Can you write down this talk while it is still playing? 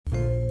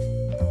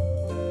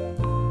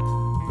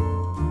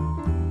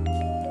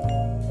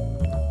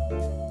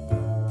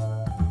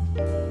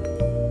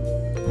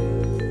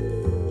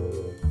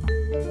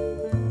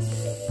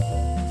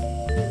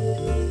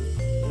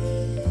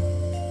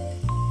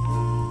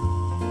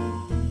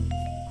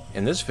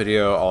In this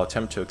video, I'll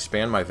attempt to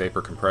expand my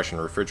vapor compression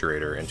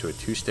refrigerator into a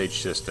two-stage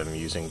system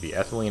using the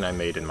ethylene I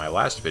made in my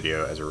last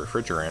video as a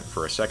refrigerant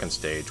for a second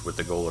stage with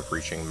the goal of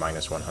reaching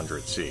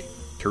 -100°C.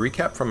 To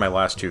recap from my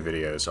last two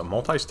videos, a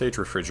multi-stage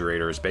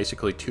refrigerator is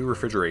basically two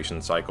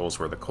refrigeration cycles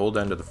where the cold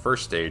end of the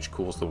first stage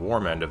cools the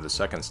warm end of the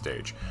second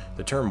stage.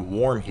 The term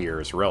warm here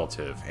is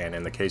relative, and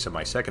in the case of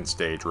my second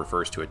stage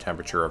refers to a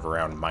temperature of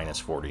around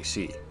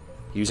 -40°C.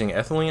 Using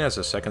ethylene as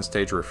a second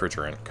stage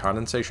refrigerant,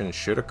 condensation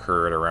should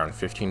occur at around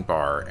 15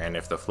 bar, and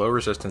if the flow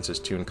resistance is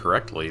tuned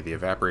correctly, the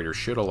evaporator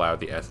should allow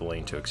the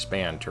ethylene to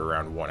expand to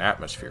around 1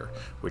 atmosphere,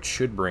 which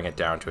should bring it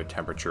down to a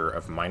temperature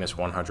of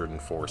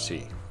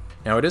 -104°C.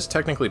 Now, it is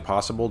technically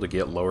possible to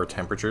get lower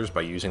temperatures by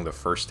using the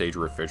first stage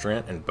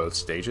refrigerant in both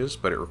stages,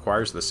 but it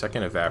requires the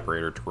second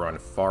evaporator to run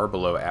far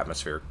below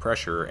atmospheric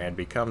pressure and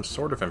becomes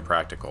sort of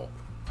impractical.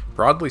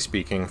 Broadly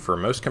speaking, for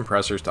most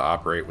compressors to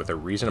operate with a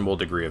reasonable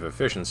degree of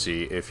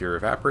efficiency, if your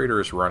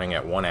evaporator is running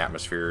at 1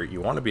 atmosphere, you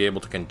want to be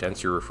able to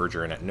condense your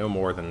refrigerant at no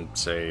more than,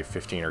 say,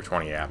 15 or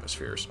 20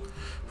 atmospheres.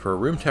 For a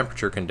room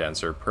temperature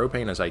condenser,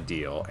 propane is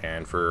ideal,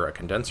 and for a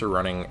condenser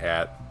running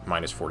at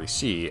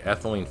 -40°C,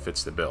 ethylene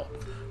fits the bill.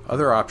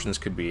 Other options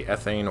could be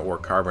ethane or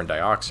carbon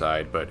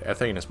dioxide, but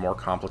ethane is more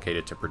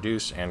complicated to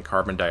produce, and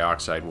carbon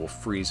dioxide will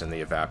freeze in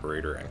the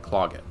evaporator and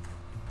clog it.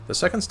 The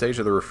second stage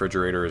of the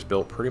refrigerator is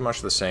built pretty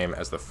much the same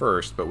as the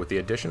first, but with the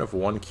addition of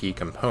one key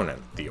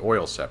component, the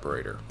oil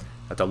separator.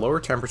 At the lower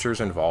temperatures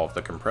involved,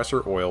 the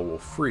compressor oil will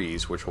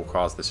freeze, which will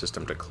cause the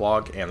system to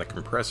clog and the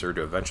compressor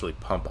to eventually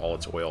pump all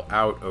its oil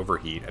out,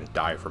 overheat, and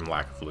die from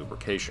lack of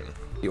lubrication.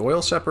 The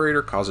oil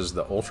separator causes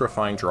the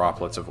ultrafine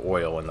droplets of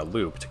oil in the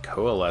loop to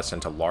coalesce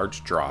into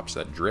large drops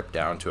that drip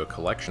down to a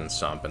collection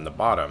sump in the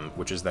bottom,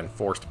 which is then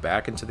forced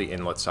back into the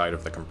inlet side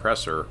of the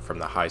compressor from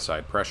the high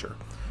side pressure.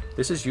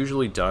 This is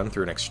usually done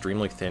through an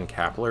extremely thin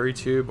capillary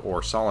tube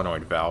or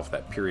solenoid valve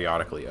that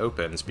periodically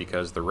opens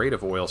because the rate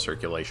of oil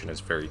circulation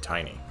is very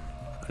tiny.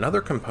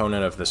 Another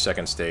component of the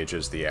second stage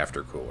is the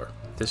aftercooler.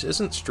 This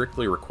isn't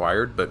strictly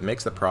required, but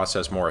makes the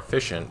process more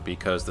efficient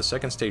because the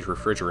second stage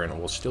refrigerant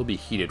will still be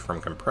heated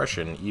from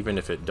compression even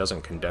if it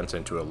doesn't condense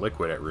into a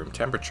liquid at room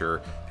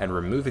temperature, and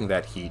removing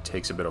that heat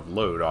takes a bit of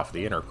load off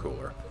the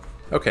intercooler.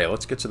 Okay,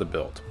 let's get to the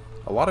build.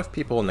 A lot of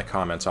people in the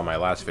comments on my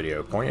last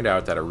video pointed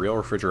out that a real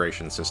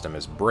refrigeration system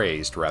is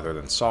brazed rather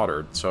than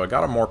soldered, so I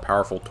got a more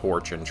powerful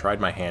torch and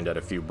tried my hand at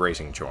a few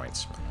brazing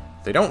joints.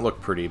 They don't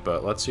look pretty,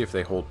 but let's see if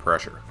they hold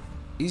pressure.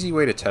 Easy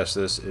way to test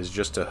this is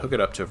just to hook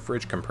it up to a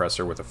fridge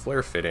compressor with a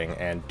flare fitting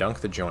and dunk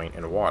the joint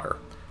in water.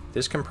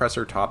 This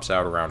compressor tops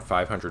out around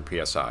 500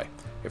 psi.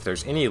 If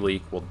there's any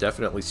leak, we'll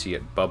definitely see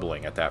it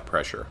bubbling at that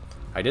pressure.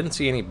 I didn't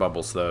see any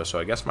bubbles though, so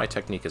I guess my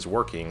technique is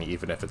working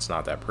even if it's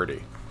not that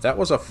pretty. That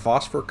was a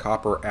phosphor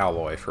copper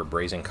alloy for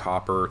brazing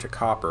copper to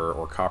copper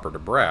or copper to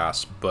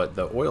brass, but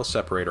the oil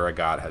separator I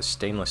got has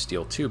stainless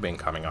steel tubing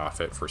coming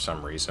off it for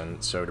some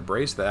reason, so to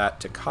braze that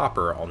to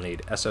copper I'll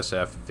need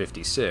SSF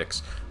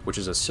 56, which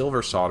is a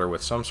silver solder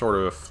with some sort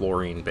of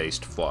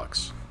fluorine-based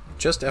flux.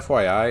 Just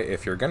FYI,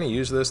 if you're going to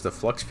use this, the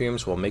flux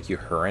fumes will make you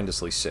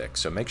horrendously sick,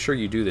 so make sure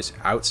you do this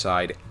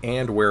outside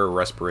and wear a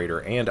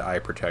respirator and eye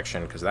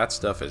protection because that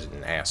stuff is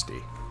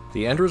nasty.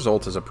 The end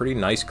result is a pretty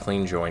nice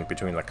clean joint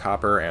between the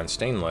copper and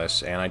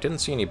stainless, and I didn't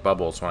see any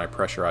bubbles when I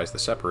pressurized the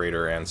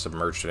separator and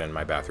submerged it in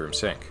my bathroom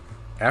sink.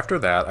 After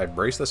that, I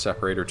brazed the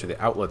separator to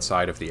the outlet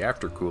side of the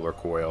aftercooler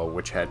coil,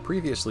 which had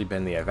previously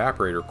been the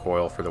evaporator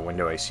coil for the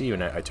window AC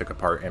unit I took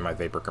apart in my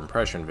vapor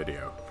compression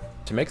video.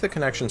 To make the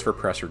connections for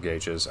pressure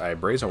gauges, I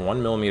braze a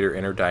 1mm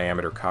inner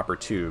diameter copper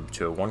tube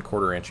to a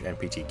 1/4 inch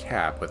NPT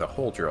cap with a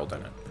hole drilled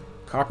in it.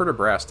 Copper to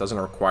brass doesn't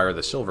require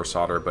the silver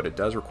solder, but it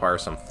does require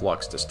some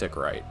flux to stick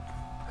right.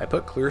 I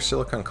put clear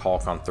silicone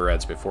caulk on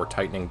threads before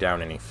tightening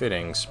down any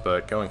fittings,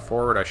 but going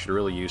forward I should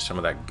really use some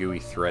of that gooey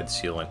thread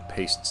sealant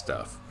paste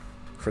stuff.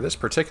 For this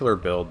particular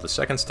build, the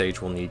second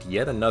stage will need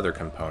yet another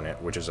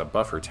component, which is a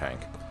buffer tank.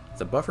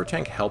 The buffer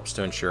tank helps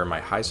to ensure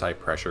my high side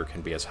pressure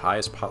can be as high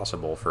as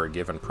possible for a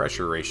given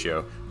pressure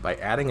ratio by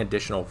adding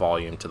additional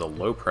volume to the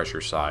low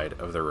pressure side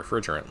of the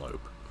refrigerant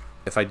loop.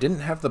 If I didn't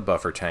have the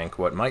buffer tank,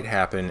 what might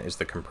happen is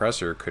the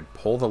compressor could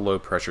pull the low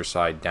pressure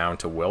side down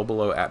to well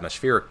below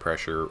atmospheric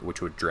pressure,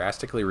 which would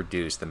drastically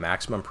reduce the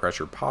maximum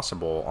pressure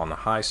possible on the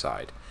high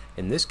side.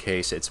 In this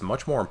case, it's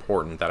much more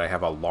important that I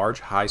have a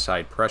large high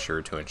side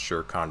pressure to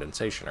ensure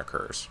condensation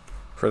occurs.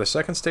 For the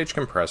second stage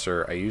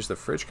compressor, I used the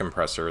fridge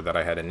compressor that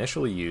I had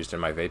initially used in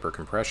my vapor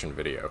compression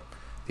video.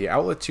 The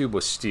outlet tube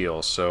was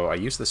steel, so I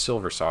used the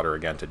silver solder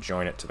again to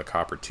join it to the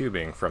copper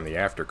tubing from the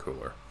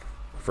aftercooler.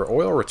 For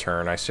oil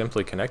return, I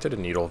simply connected a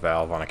needle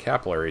valve on a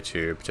capillary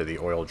tube to the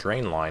oil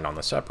drain line on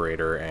the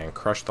separator and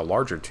crushed the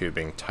larger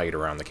tubing tight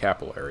around the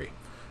capillary.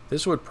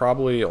 This would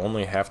probably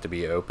only have to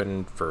be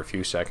opened for a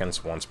few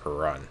seconds once per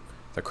run.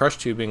 The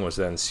crushed tubing was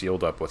then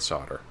sealed up with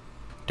solder.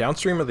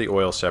 Downstream of the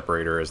oil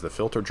separator is the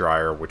filter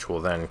dryer, which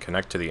will then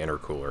connect to the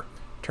intercooler.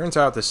 Turns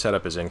out this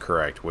setup is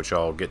incorrect, which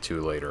I'll get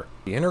to later.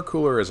 The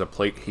intercooler is a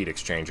plate heat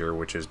exchanger,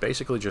 which is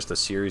basically just a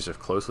series of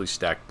closely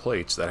stacked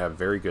plates that have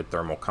very good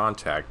thermal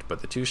contact, but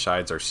the two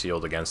sides are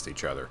sealed against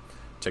each other.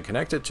 To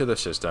connect it to the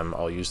system,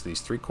 I'll use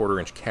these 3/4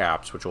 inch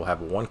caps, which will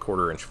have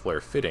 1/4 inch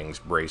flare fittings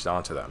brazed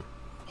onto them.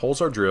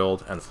 Holes are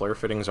drilled and flare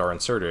fittings are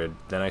inserted,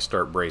 then I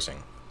start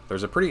brazing.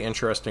 There's a pretty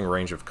interesting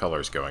range of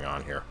colors going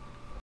on here.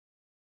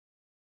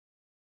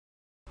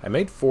 I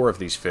made 4 of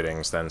these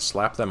fittings, then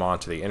slapped them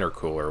onto the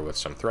intercooler with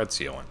some thread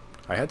sealant.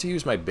 I had to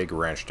use my big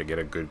wrench to get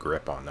a good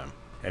grip on them.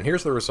 And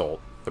here's the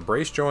result. The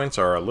braze joints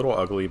are a little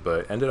ugly,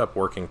 but ended up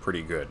working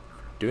pretty good.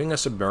 Doing a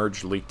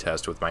submerged leak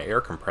test with my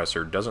air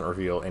compressor doesn't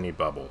reveal any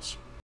bubbles.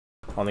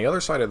 On the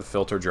other side of the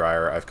filter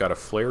dryer, I've got a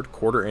flared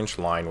 1/4 inch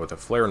line with a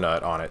flare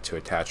nut on it to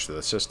attach to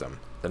the system.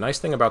 The nice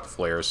thing about the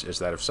flares is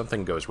that if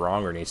something goes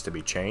wrong or needs to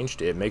be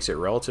changed, it makes it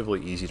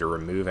relatively easy to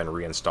remove and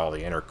reinstall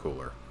the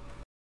intercooler.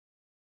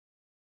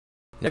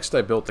 Next,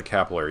 I built the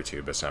capillary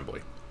tube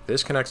assembly.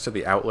 This connects to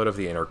the outlet of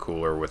the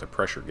intercooler with a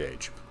pressure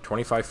gauge,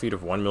 25 feet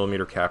of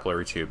 1mm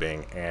capillary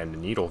tubing, and a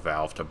needle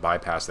valve to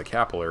bypass the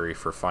capillary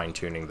for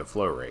fine-tuning the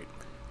flow rate.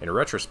 In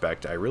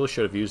retrospect, I really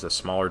should have used a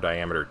smaller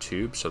diameter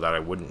tube so that I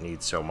wouldn't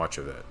need so much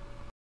of it.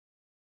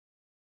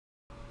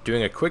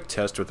 Doing a quick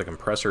test with the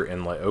compressor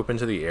inlet open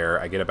to the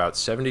air, I get about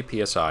 70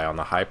 psi on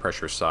the high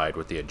pressure side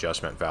with the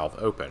adjustment valve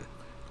open.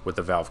 With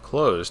the valve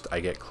closed,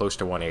 I get close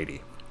to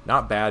 180.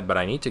 Not bad, but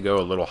I need to go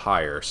a little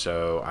higher,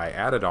 so I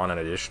added on an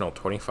additional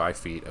 25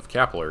 feet of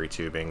capillary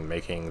tubing,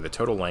 making the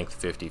total length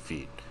 50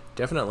 feet.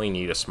 Definitely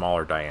need a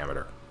smaller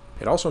diameter.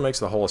 It also makes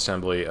the whole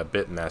assembly a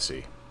bit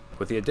messy.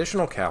 With the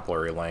additional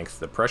capillary length,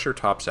 the pressure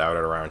tops out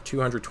at around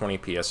 220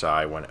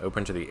 psi when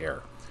open to the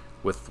air.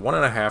 With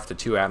 1.5 to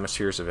 2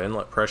 atmospheres of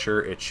inlet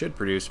pressure, it should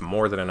produce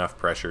more than enough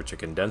pressure to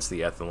condense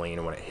the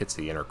ethylene when it hits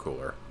the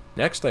intercooler.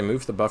 Next, I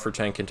move the buffer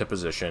tank into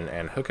position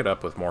and hook it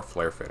up with more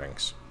flare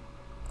fittings.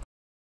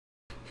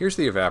 Here's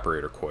the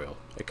evaporator coil.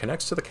 It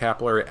connects to the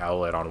capillary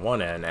outlet on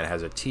one end and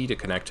has a T to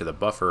connect to the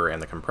buffer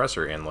and the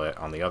compressor inlet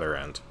on the other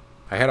end.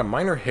 I had a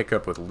minor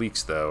hiccup with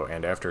leaks though,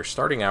 and after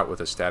starting out with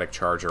a static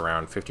charge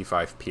around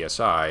 55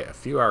 psi, a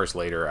few hours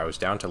later I was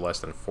down to less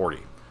than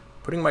 40.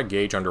 Putting my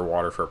gauge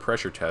underwater for a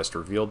pressure test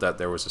revealed that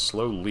there was a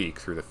slow leak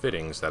through the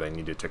fittings that I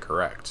needed to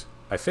correct.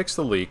 I fixed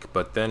the leak,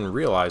 but then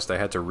realized I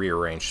had to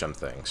rearrange some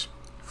things.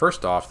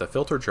 First off, the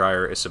filter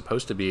dryer is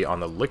supposed to be on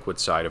the liquid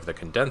side of the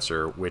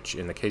condenser, which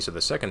in the case of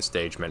the second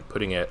stage meant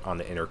putting it on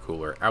the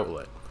intercooler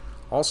outlet.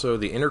 Also,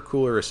 the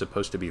intercooler is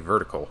supposed to be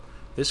vertical.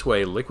 This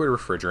way, liquid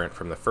refrigerant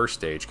from the first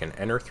stage can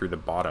enter through the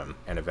bottom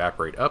and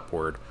evaporate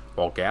upward,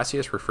 while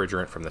gaseous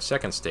refrigerant from the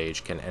second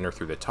stage can enter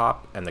through the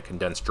top and the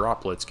condensed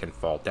droplets can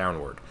fall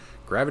downward.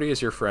 Gravity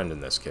is your friend in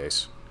this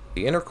case.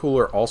 The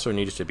intercooler also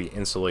needs to be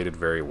insulated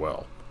very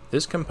well.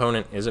 This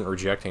component isn't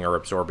rejecting or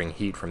absorbing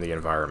heat from the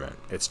environment.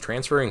 It's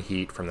transferring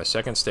heat from the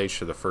second stage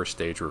to the first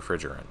stage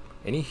refrigerant.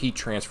 Any heat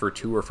transfer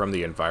to or from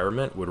the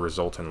environment would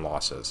result in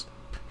losses.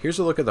 Here's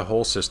a look at the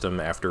whole system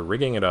after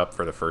rigging it up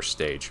for the first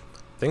stage.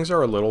 Things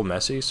are a little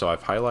messy, so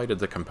I've highlighted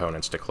the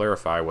components to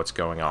clarify what's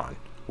going on.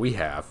 We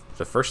have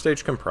the first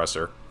stage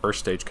compressor, first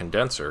stage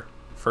condenser,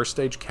 first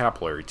stage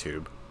capillary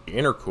tube, the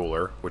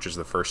intercooler, which is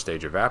the first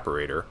stage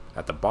evaporator.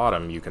 At the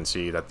bottom you can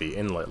see that the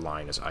inlet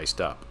line is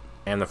iced up,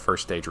 and the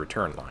first stage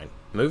return line.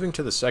 Moving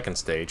to the second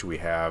stage, we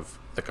have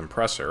the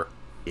compressor,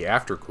 the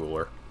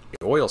aftercooler,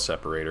 the oil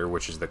separator,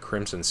 which is the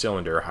crimson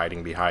cylinder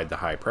hiding behind the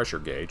high pressure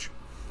gauge,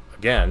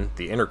 again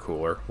the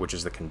intercooler, which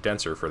is the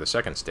condenser for the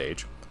second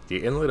stage.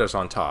 The inlet is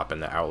on top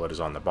and the outlet is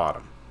on the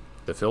bottom.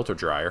 The filter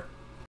dryer,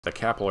 the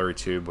capillary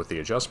tube with the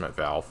adjustment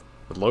valve,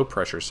 the low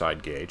pressure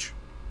side gauge,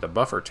 the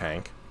buffer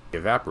tank, the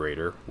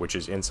evaporator, which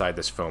is inside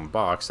this foam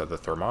box that the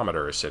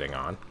thermometer is sitting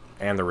on,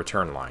 and the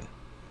return line.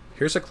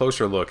 Here's a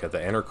closer look at the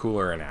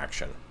intercooler in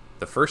action.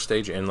 The first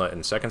stage inlet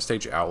and second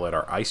stage outlet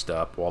are iced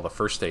up, while the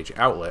first stage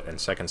outlet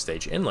and second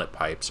stage inlet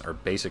pipes are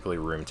basically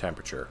room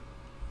temperature.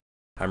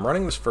 I'm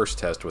running this first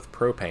test with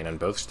propane in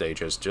both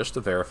stages just to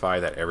verify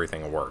that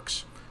everything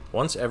works.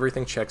 Once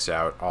everything checks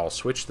out, I'll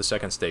switch the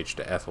second stage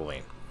to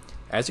ethylene.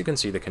 As you can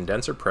see, the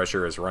condenser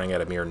pressure is running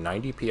at a mere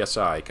 90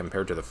 psi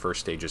compared to the first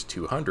stage's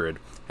 200,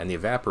 and the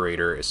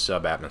evaporator is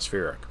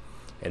subatmospheric.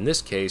 In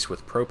this case,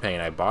 with propane,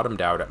 I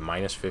bottomed out at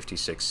minus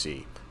 56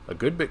 C. A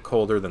good bit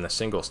colder than the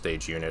single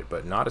stage unit,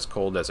 but not as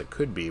cold as it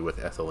could be with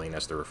ethylene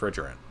as the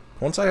refrigerant.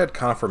 Once I had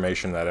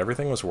confirmation that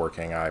everything was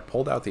working, I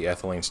pulled out the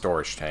ethylene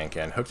storage tank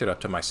and hooked it up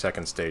to my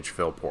second stage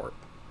fill port.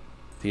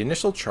 The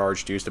initial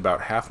charge used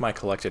about half my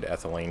collected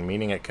ethylene,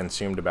 meaning it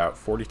consumed about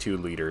 42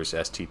 liters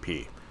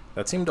STP.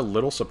 That seemed a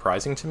little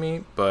surprising to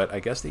me, but I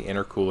guess the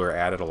intercooler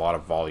added a lot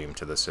of volume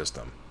to the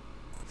system.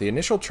 The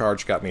initial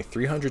charge got me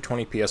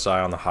 320 psi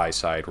on the high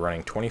side,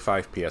 running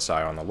 25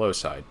 psi on the low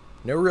side.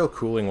 No real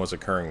cooling was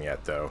occurring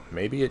yet though.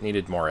 Maybe it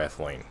needed more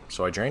ethylene,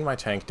 so I drained my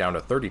tank down to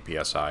 30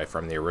 psi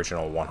from the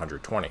original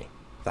 120.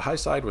 The high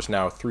side was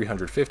now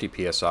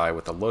 350 psi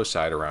with the low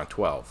side around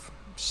 12.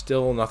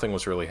 Still, nothing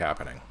was really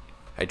happening.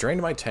 I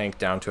drained my tank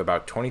down to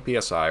about 20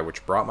 psi,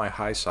 which brought my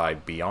high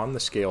side beyond the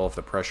scale of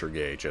the pressure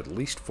gauge, at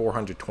least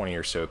 420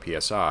 or so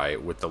psi,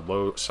 with the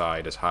low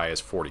side as high as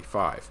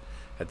 45.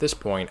 At this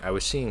point, I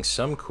was seeing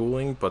some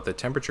cooling, but the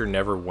temperature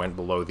never went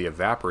below the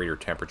evaporator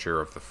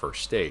temperature of the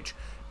first stage,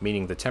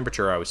 meaning the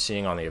temperature I was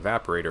seeing on the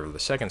evaporator of the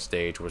second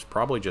stage was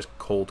probably just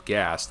cold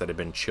gas that had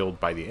been chilled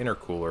by the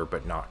intercooler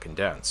but not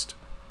condensed.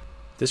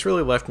 This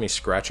really left me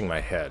scratching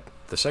my head.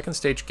 The second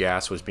stage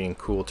gas was being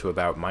cooled to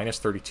about minus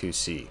 32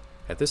 C.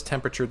 At this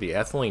temperature, the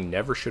ethylene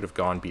never should have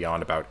gone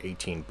beyond about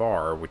 18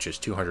 bar, which is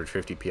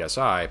 250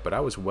 psi, but I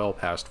was well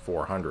past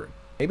 400.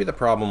 Maybe the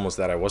problem was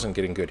that I wasn't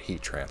getting good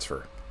heat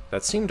transfer.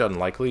 That seemed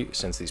unlikely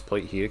since these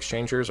plate heat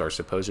exchangers are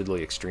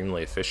supposedly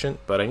extremely efficient,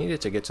 but I needed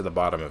to get to the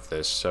bottom of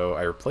this, so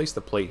I replaced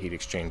the plate heat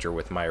exchanger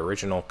with my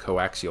original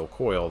coaxial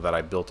coil that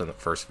I built in the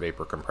first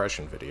vapor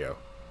compression video.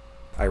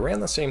 I ran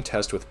the same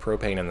test with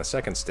propane in the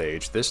second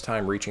stage, this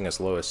time reaching as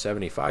low as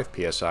 75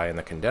 psi in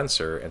the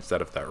condenser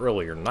instead of the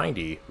earlier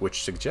 90,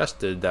 which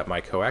suggested that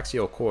my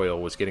coaxial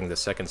coil was getting the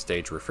second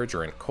stage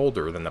refrigerant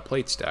colder than the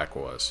plate stack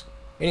was.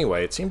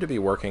 Anyway, it seemed to be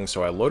working,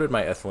 so I loaded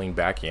my ethylene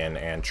back in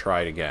and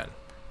tried again.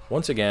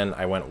 Once again,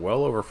 I went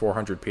well over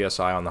 400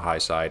 psi on the high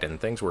side,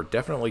 and things were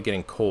definitely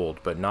getting cold,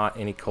 but not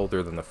any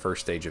colder than the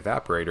first stage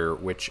evaporator,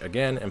 which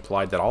again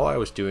implied that all I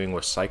was doing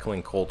was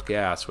cycling cold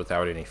gas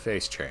without any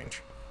phase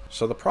change.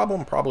 So the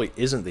problem probably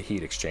isn't the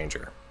heat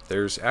exchanger.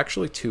 There's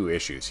actually two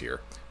issues here.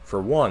 For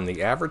one,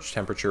 the average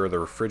temperature of the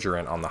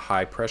refrigerant on the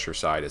high pressure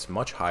side is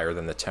much higher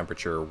than the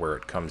temperature where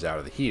it comes out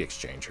of the heat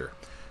exchanger.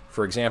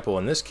 For example,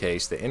 in this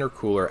case, the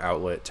intercooler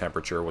outlet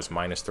temperature was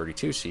minus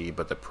 32 C,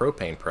 but the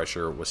propane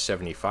pressure was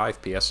 75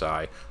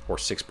 psi, or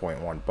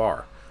 6.1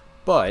 bar.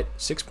 But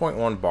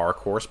 6.1 bar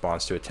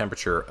corresponds to a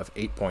temperature of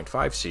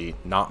 8.5 C,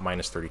 not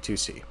minus 32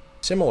 C.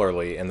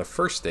 Similarly, in the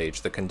first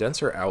stage, the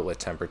condenser outlet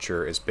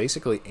temperature is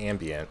basically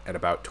ambient at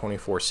about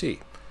 24 C,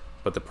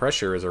 but the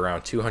pressure is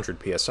around 200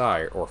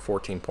 psi, or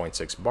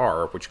 14.6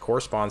 bar, which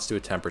corresponds to a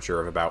temperature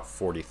of about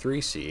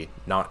 43 C,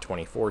 not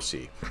 24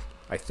 C.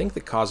 I think the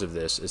cause of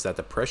this is that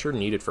the pressure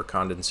needed for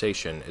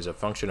condensation is a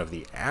function of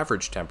the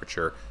average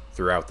temperature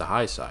throughout the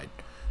high side.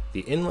 The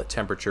inlet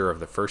temperature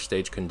of the first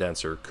stage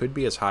condenser could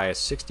be as high as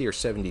 60 or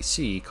 70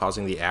 C,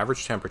 causing the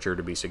average temperature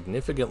to be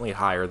significantly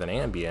higher than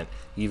ambient,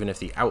 even if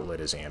the outlet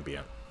is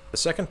ambient. The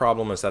second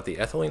problem is that the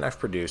ethylene I've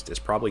produced is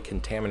probably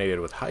contaminated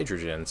with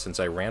hydrogen since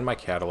I ran my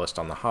catalyst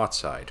on the hot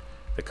side.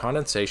 The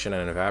condensation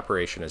and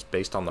evaporation is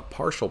based on the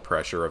partial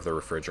pressure of the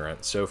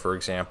refrigerant, so for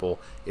example,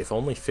 if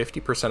only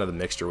 50% of the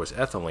mixture was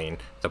ethylene,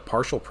 the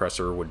partial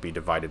pressure would be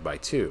divided by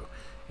 2.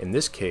 In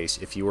this case,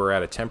 if you were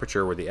at a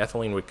temperature where the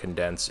ethylene would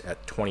condense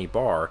at 20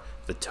 bar,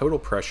 the total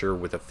pressure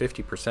with a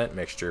 50%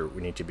 mixture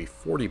would need to be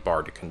 40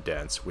 bar to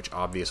condense, which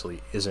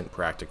obviously isn't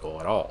practical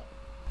at all.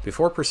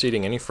 Before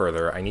proceeding any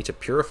further, I need to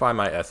purify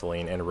my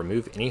ethylene and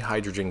remove any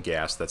hydrogen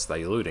gas that's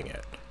diluting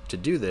it. To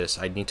do this,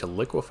 I'd need to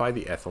liquefy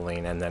the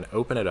ethylene and then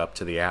open it up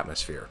to the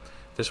atmosphere.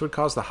 This would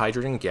cause the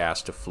hydrogen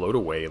gas to float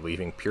away,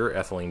 leaving pure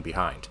ethylene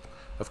behind.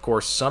 Of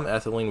course, some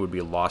ethylene would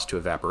be lost to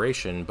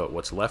evaporation, but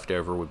what's left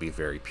over would be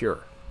very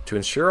pure. To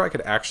ensure I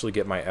could actually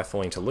get my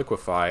ethylene to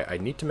liquefy,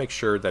 I'd need to make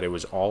sure that it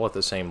was all at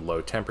the same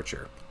low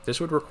temperature. This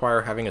would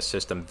require having a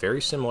system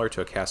very similar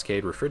to a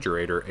Cascade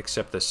refrigerator,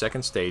 except the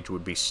second stage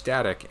would be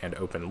static and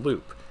open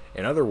loop.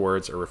 In other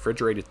words, a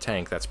refrigerated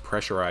tank that's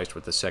pressurized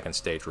with the second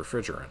stage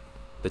refrigerant.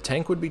 The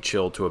tank would be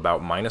chilled to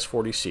about minus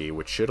 40 C,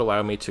 which should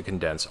allow me to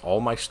condense all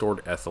my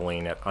stored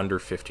ethylene at under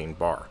 15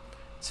 bar.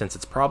 Since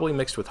it's probably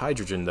mixed with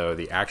hydrogen though,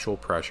 the actual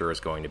pressure is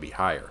going to be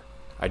higher.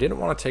 I didn't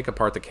want to take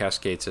apart the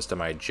Cascade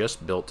system I had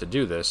just built to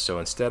do this, so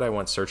instead I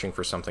went searching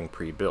for something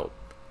pre-built.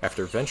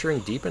 After venturing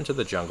deep into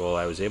the jungle,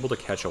 I was able to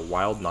catch a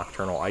wild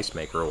nocturnal ice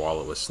maker while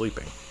it was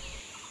sleeping.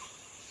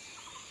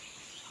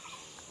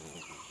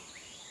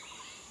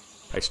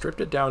 I stripped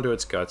it down to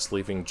its guts,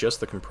 leaving just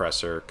the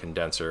compressor,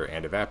 condenser,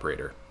 and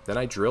evaporator. Then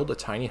I drilled a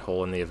tiny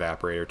hole in the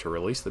evaporator to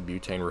release the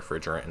butane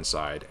refrigerant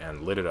inside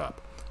and lit it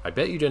up. I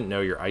bet you didn't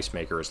know your ice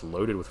maker is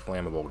loaded with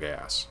flammable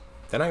gas.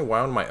 Then I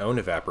wound my own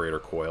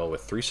evaporator coil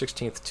with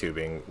 3/16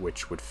 tubing,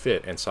 which would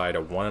fit inside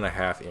a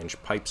 1.5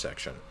 inch pipe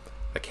section.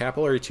 The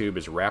capillary tube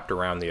is wrapped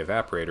around the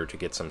evaporator to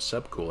get some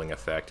subcooling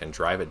effect and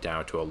drive it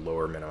down to a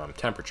lower minimum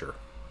temperature.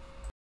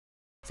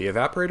 The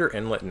evaporator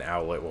inlet and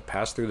outlet will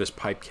pass through this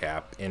pipe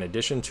cap, in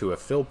addition to a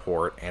fill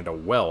port and a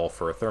well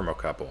for a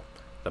thermocouple.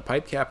 The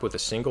pipe cap with a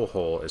single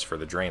hole is for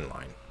the drain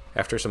line.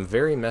 After some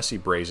very messy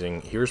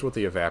brazing, here's what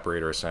the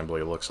evaporator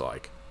assembly looks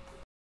like.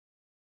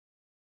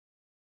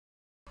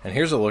 And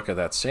here's a look at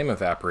that same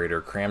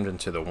evaporator crammed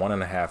into the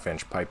 1.5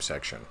 inch pipe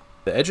section.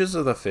 The edges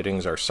of the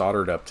fittings are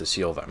soldered up to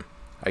seal them.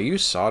 I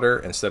use solder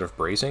instead of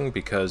brazing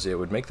because it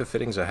would make the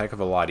fittings a heck of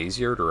a lot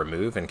easier to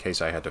remove in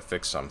case I had to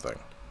fix something.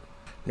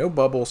 No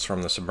bubbles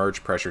from the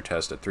submerged pressure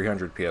test at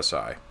 300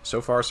 psi. So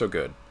far so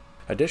good.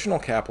 Additional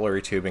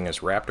capillary tubing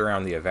is wrapped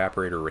around the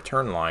evaporator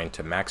return line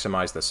to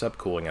maximize the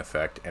subcooling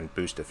effect and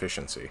boost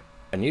efficiency.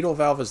 A needle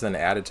valve is then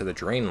added to the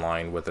drain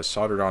line with a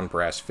soldered on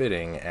brass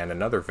fitting, and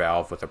another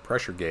valve with a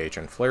pressure gauge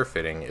and flare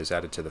fitting is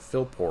added to the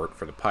fill port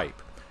for the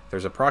pipe.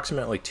 There's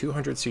approximately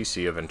 200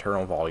 cc of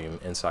internal volume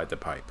inside the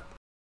pipe.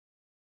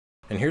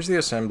 And here's the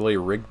assembly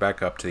rigged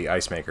back up to the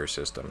ice maker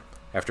system.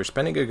 After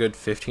spending a good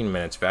 15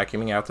 minutes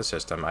vacuuming out the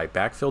system, I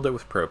backfilled it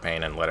with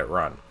propane and let it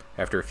run.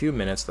 After a few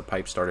minutes, the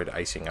pipe started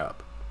icing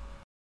up.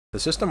 The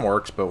system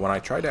works, but when I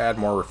try to add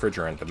more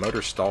refrigerant, the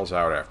motor stalls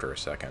out after a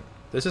second.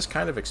 This is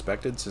kind of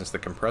expected since the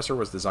compressor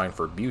was designed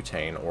for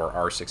butane, or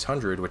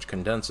R600, which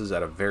condenses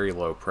at a very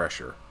low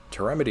pressure.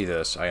 To remedy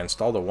this, I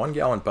installed a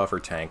 1-gallon buffer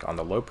tank on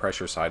the low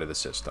pressure side of the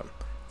system.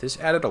 This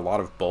added a lot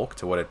of bulk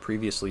to what had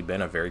previously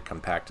been a very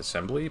compact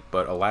assembly,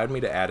 but allowed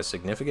me to add a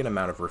significant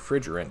amount of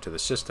refrigerant to the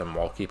system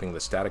while keeping the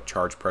static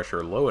charge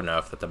pressure low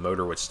enough that the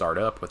motor would start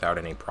up without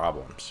any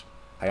problems.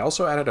 I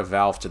also added a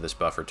valve to this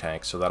buffer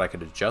tank so that I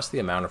could adjust the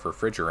amount of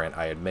refrigerant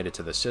I admitted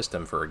to the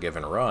system for a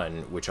given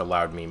run, which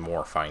allowed me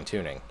more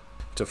fine-tuning.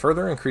 To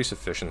further increase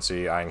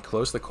efficiency, I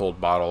enclosed the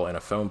cold bottle in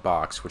a foam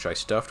box which I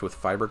stuffed with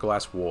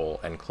fiberglass wool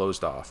and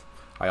closed off.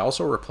 I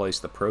also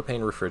replaced the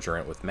propane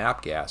refrigerant with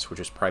MAPP gas, which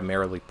is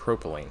primarily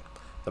propylene.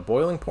 The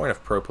boiling point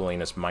of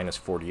propylene is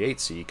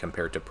 -48°C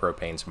compared to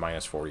propane's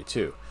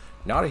 -42°.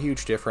 Not a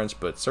huge difference,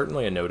 but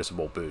certainly a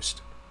noticeable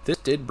boost. This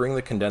did bring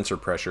the condenser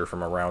pressure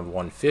from around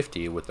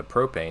 150 with the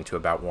propane to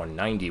about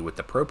 190 with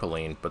the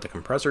propylene, but the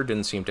compressor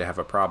didn't seem to have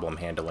a problem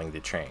handling the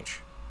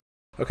change.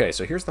 Okay,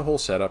 so here's the whole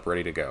setup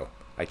ready to go.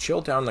 I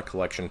chill down the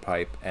collection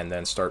pipe and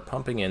then start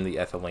pumping in the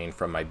ethylene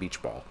from my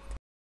beach ball.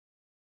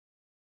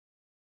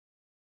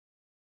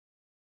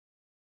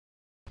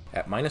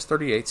 At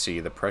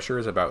 -38°C, the pressure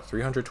is about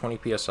 320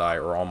 psi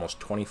or almost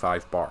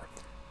 25 bar.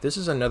 This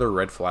is another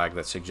red flag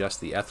that suggests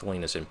the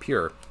ethylene is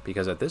impure,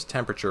 because at this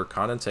temperature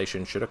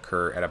condensation should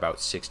occur at about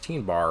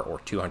 16 bar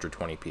or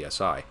 220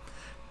 psi.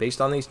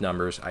 Based on these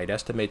numbers, I'd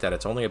estimate that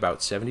it's only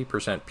about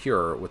 70%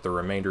 pure, with the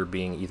remainder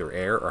being either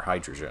air or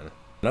hydrogen.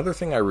 Another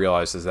thing I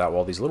realized is that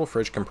while these little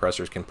fridge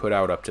compressors can put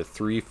out up to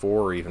 3,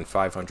 4, or even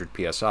 500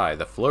 psi,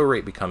 the flow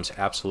rate becomes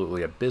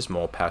absolutely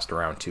abysmal past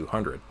around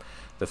 200.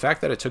 The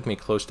fact that it took me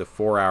close to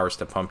 4 hours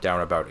to pump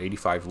down about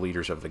 85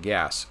 liters of the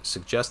gas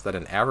suggests that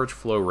an average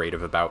flow rate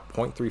of about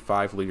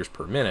 0.35 liters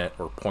per minute,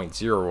 or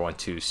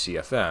 0.012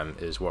 CFM,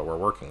 is what we're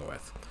working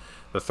with.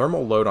 The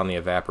thermal load on the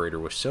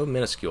evaporator was so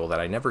minuscule that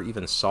I never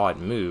even saw it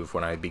move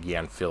when I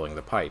began filling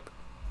the pipe.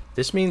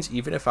 This means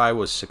even if I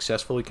was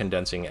successfully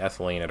condensing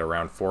ethylene at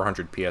around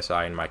 400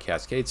 psi in my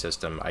Cascade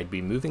system, I'd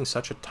be moving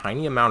such a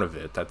tiny amount of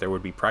it that there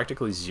would be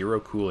practically zero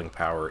cooling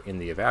power in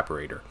the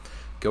evaporator.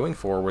 Going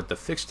forward, the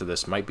fix to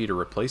this might be to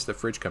replace the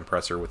fridge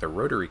compressor with a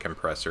rotary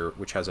compressor,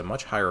 which has a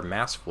much higher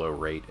mass flow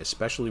rate,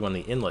 especially when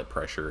the inlet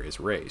pressure is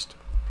raised.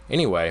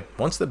 Anyway,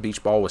 once the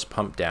beach ball was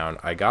pumped down,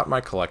 I got my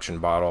collection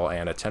bottle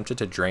and attempted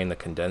to drain the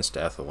condensed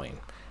ethylene.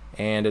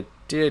 And it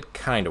did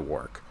kind of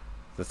work.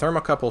 The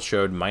thermocouple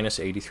showed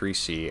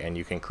 -83°C, and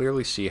you can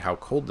clearly see how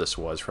cold this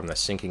was from the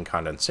sinking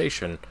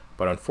condensation,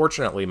 but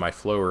unfortunately my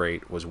flow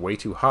rate was way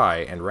too high,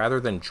 and rather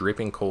than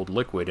dripping cold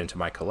liquid into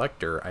my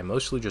collector, I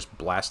mostly just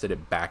blasted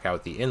it back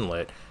out the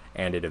inlet,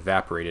 and it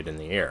evaporated in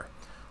the air.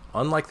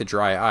 Unlike the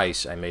dry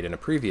ice I made in a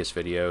previous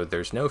video,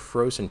 there's no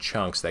frozen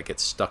chunks that get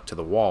stuck to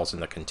the walls in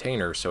the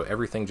container, so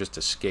everything just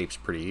escapes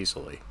pretty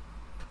easily.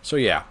 So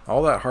yeah,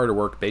 all that hard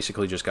work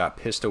basically just got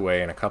pissed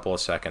away in a couple of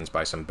seconds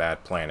by some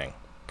bad planning.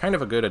 Kind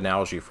of a good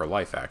analogy for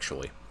life,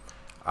 actually.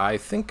 I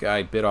think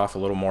I bit off a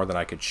little more than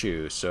I could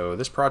chew, so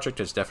this project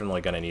is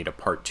definitely going to need a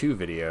part 2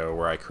 video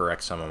where I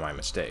correct some of my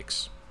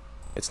mistakes.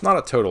 It's not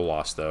a total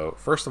loss though.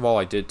 First of all,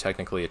 I did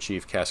technically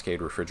achieve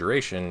Cascade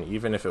refrigeration,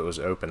 even if it was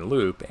open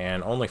loop,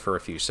 and only for a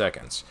few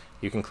seconds.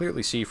 You can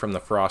clearly see from the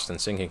frost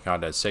and sinking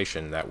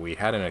condensation that we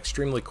had an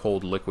extremely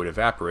cold liquid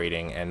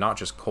evaporating and not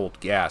just cold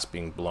gas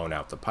being blown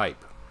out the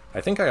pipe. I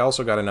think I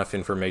also got enough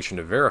information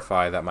to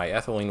verify that my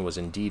ethylene was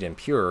indeed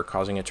impure,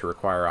 causing it to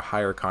require a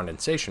higher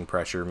condensation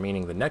pressure,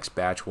 meaning the next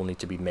batch will need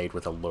to be made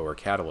with a lower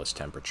catalyst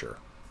temperature.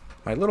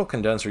 My little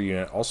condenser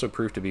unit also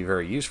proved to be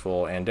very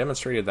useful and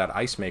demonstrated that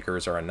ice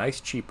makers are a nice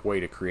cheap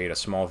way to create a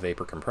small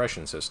vapor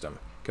compression system.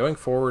 Going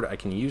forward, I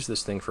can use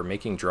this thing for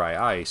making dry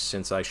ice,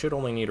 since I should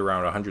only need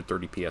around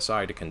 130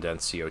 psi to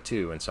condense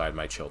CO2 inside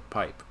my chilled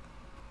pipe.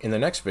 In the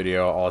next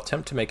video, I'll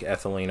attempt to make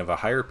ethylene of a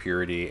higher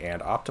purity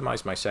and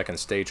optimize my second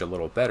stage a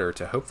little better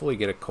to hopefully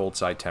get a cold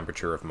side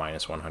temperature of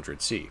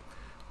 -100°C.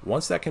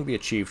 Once that can be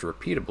achieved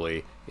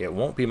repeatably, it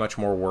won't be much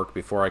more work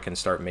before I can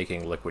start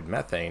making liquid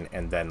methane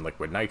and then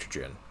liquid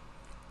nitrogen.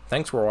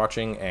 Thanks for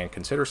watching, and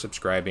consider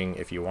subscribing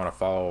if you want to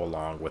follow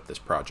along with this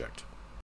project.